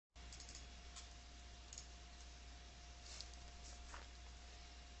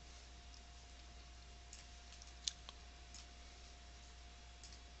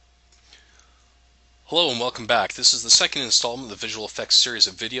Hello and welcome back. This is the second installment of the visual effects series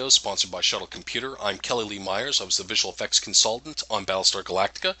of videos sponsored by Shuttle Computer. I'm Kelly Lee Myers. I was the visual effects consultant on Battlestar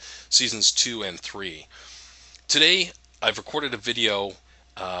Galactica, seasons 2 and 3. Today, I've recorded a video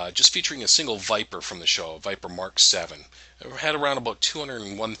just featuring a single Viper from the show, Viper Mark 7. It had around about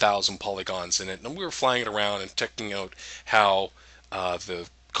 201,000 polygons in it, and we were flying it around and checking out how the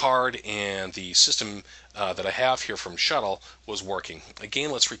card and the system that I have here from Shuttle was working.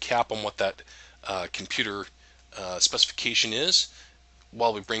 Again, let's recap on what that computer specification is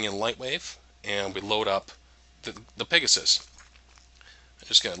while we bring in Lightwave and we load up the Pegasus. I'm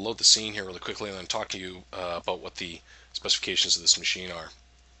just going to load the scene here really quickly and then talk to you about what the specifications of this machine are.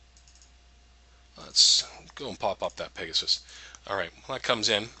 Let's go and pop up that Pegasus. Alright, when that comes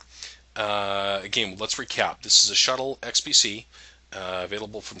in, again, let's recap. This is a Shuttle XPC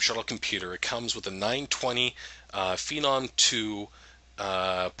available from Shuttle Computer. It comes with a 920 Phenom II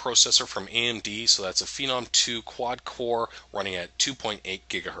processor from AMD, so that's a Phenom II quad core running at 2.8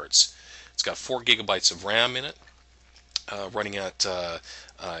 gigahertz. It's got 4 gigabytes of RAM in it, running at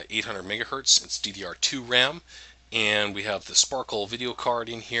 800 megahertz. It's DDR2 RAM, and we have the Sparkle video card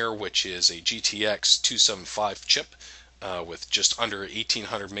in here, which is a GTX 275 chip with just under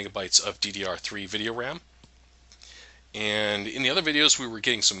 1800 megabytes of DDR3 video RAM. And in the other videos, we were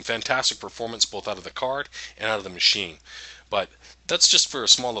getting some fantastic performance both out of the card and out of the machine. But that's just for a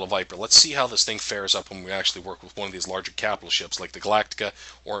small little Viper. Let's see how this thing fares up when we actually work with one of these larger capital ships like the Galactica,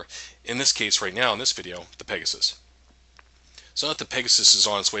 or in this case right now in this video, the Pegasus. So now that the Pegasus is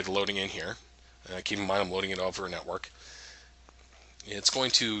on its way to loading in here, keep in mind I'm loading it over a network, it's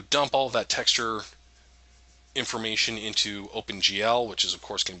going to dump all of that texture information into OpenGL, which is of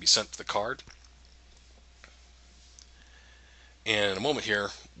course going to be sent to the card. And in a moment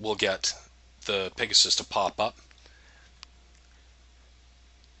here, we'll get the Pegasus to pop up.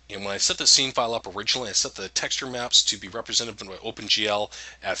 And when I set the scene file up originally, I set the texture maps to be represented by OpenGL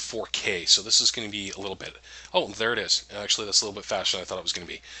at 4K. So this is going to be a little bit... Oh, there it is. Actually, that's a little bit faster than I thought it was going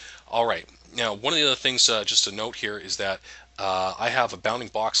to be. All right. Now, one of the other things just to note here is that I have a bounding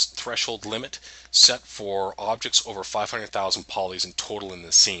box threshold limit set for objects over 500,000 polys in total in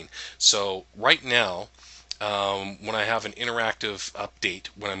the scene. So right now, when I have an interactive update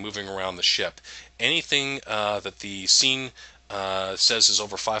when I'm moving around the ship, anything that the scene says is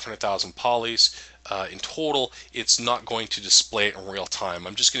over 500,000 polys in total, it's not going to display it in real time.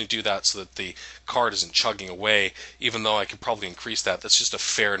 I'm just going to do that so that the card isn't chugging away, even though I could probably increase that. That's just a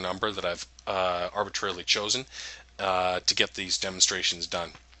fair number that I've arbitrarily chosen to get these demonstrations done.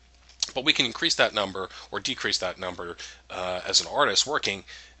 But we can increase that number or decrease that number as an artist working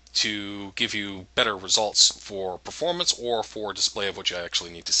to give you better results for performance or for display of what you actually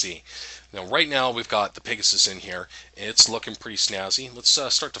need to see. Now right now we've got the Pegasus in here. It's looking pretty snazzy. Let's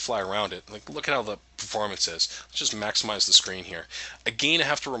start to fly around it. Look at how the performance is. Let's just maximize the screen here. Again, I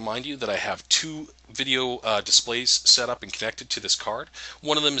have to remind you that I have two video displays set up and connected to this card.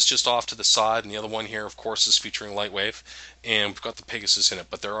 One of them is just off to the side, and the other one here of course is featuring Lightwave, and we've got the Pegasus in it.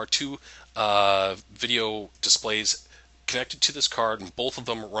 But there are two video displays connected to this card, and both of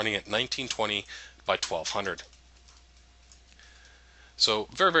them are running at 1920 by 1200. So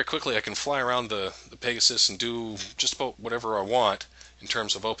very quickly I can fly around the Pegasus and do just about whatever I want in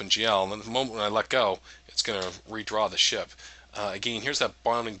terms of OpenGL, and then the moment when I let go, it's going to redraw the ship. Again, here's that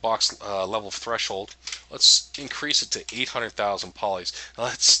bounding box level threshold. Let's increase it to 800,000 polys. Now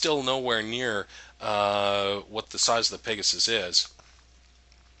that's still nowhere near what the size of the Pegasus is.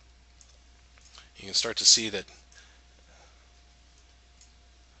 You can start to see that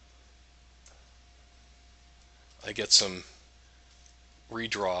I get some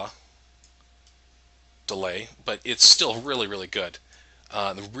redraw delay, but it's still really good.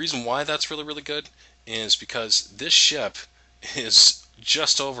 The reason why that's really good is because this ship is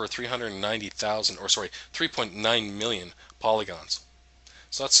just over 390,000, or sorry, 3.9 million polygons.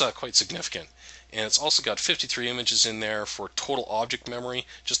 So that's quite significant. And it's also got 53 images in there for total object memory,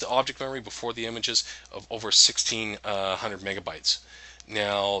 just the object memory before the images, of over 1600 megabytes.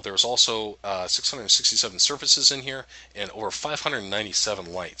 Now, there's also 667 surfaces in here and over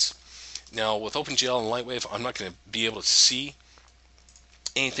 597 lights. Now, with OpenGL and Lightwave, I'm not going to be able to see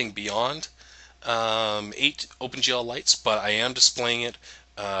anything beyond 8 OpenGL lights, but I am displaying it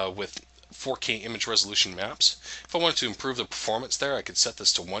with 4K image resolution maps. If I wanted to improve the performance there, I could set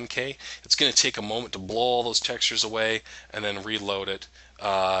this to 1K. It's going to take a moment to blow all those textures away and then reload it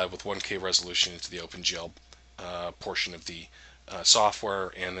with 1K resolution into the OpenGL portion of the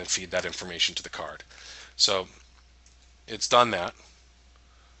software, and then feed that information to the card. So it's done that,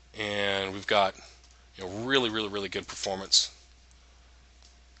 and we've got really good performance.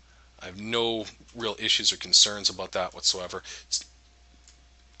 I have no real issues or concerns about that whatsoever. It's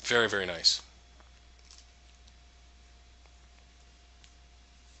very, very nice.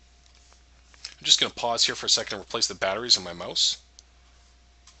 I'm just going to pause here for a second and replace the batteries in my mouse.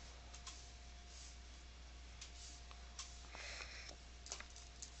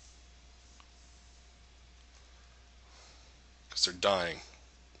 Because they're dying.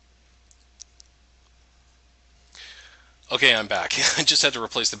 Okay, I'm back. I just had to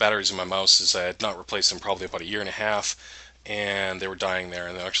replace the batteries in my mouse as I had not replaced them probably about a year and a half, and they were dying there,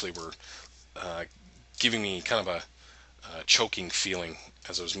 and they actually were uh, giving me kind of a choking feeling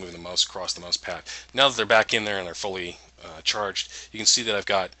as I was moving the mouse across the mouse pad. Now that they're back in there and they're fully charged, you can see that I've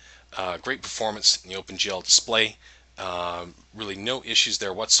got great performance in the OpenGL display. Really no issues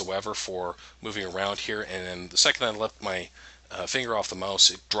there whatsoever for moving around here, and then the second I left my finger off the mouse,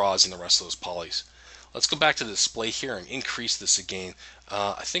 it draws in the rest of those polys. Let's go back to the display here and increase this again.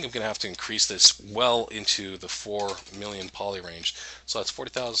 I think I'm going to have to increase this well into the 4 million poly range. So that's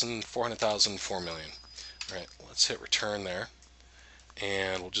 40,000, 400,000, 4 million. All right, let's hit return there,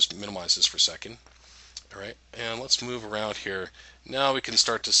 and we'll just minimize this for a second. All right, and let's move around here. Now we can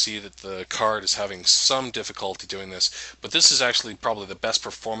start to see that the card is having some difficulty doing this, but this is actually probably the best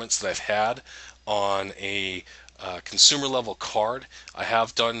performance that I've had on a consumer level card. I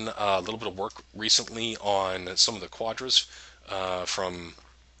have done a little bit of work recently on some of the Quadras from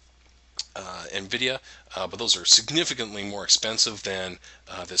NVIDIA, but those are significantly more expensive than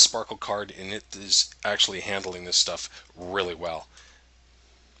the Sparkle card, and it is actually handling this stuff really well.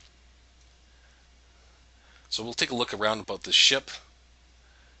 So we'll take a look around about this ship.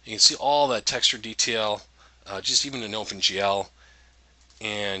 You can see all that texture detail, just even in OpenGL,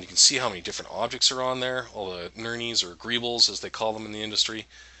 and you can see how many different objects are on there, all the nirnies or greebles as they call them in the industry,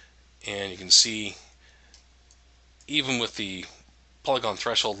 and you can see even with the polygon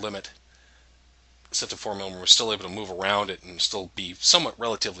threshold limit set to 4 millimeter, we're still able to move around it and still be somewhat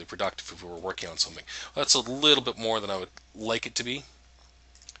relatively productive if we were working on something. That's a little bit more than I would like it to be.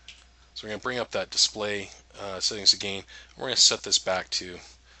 So we're going to bring up that display settings again. We're going to set this back to,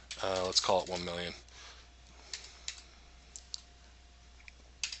 let's call it 1 million.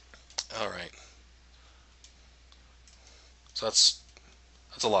 All right. So that's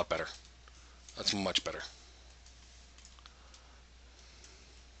a lot better. That's much better.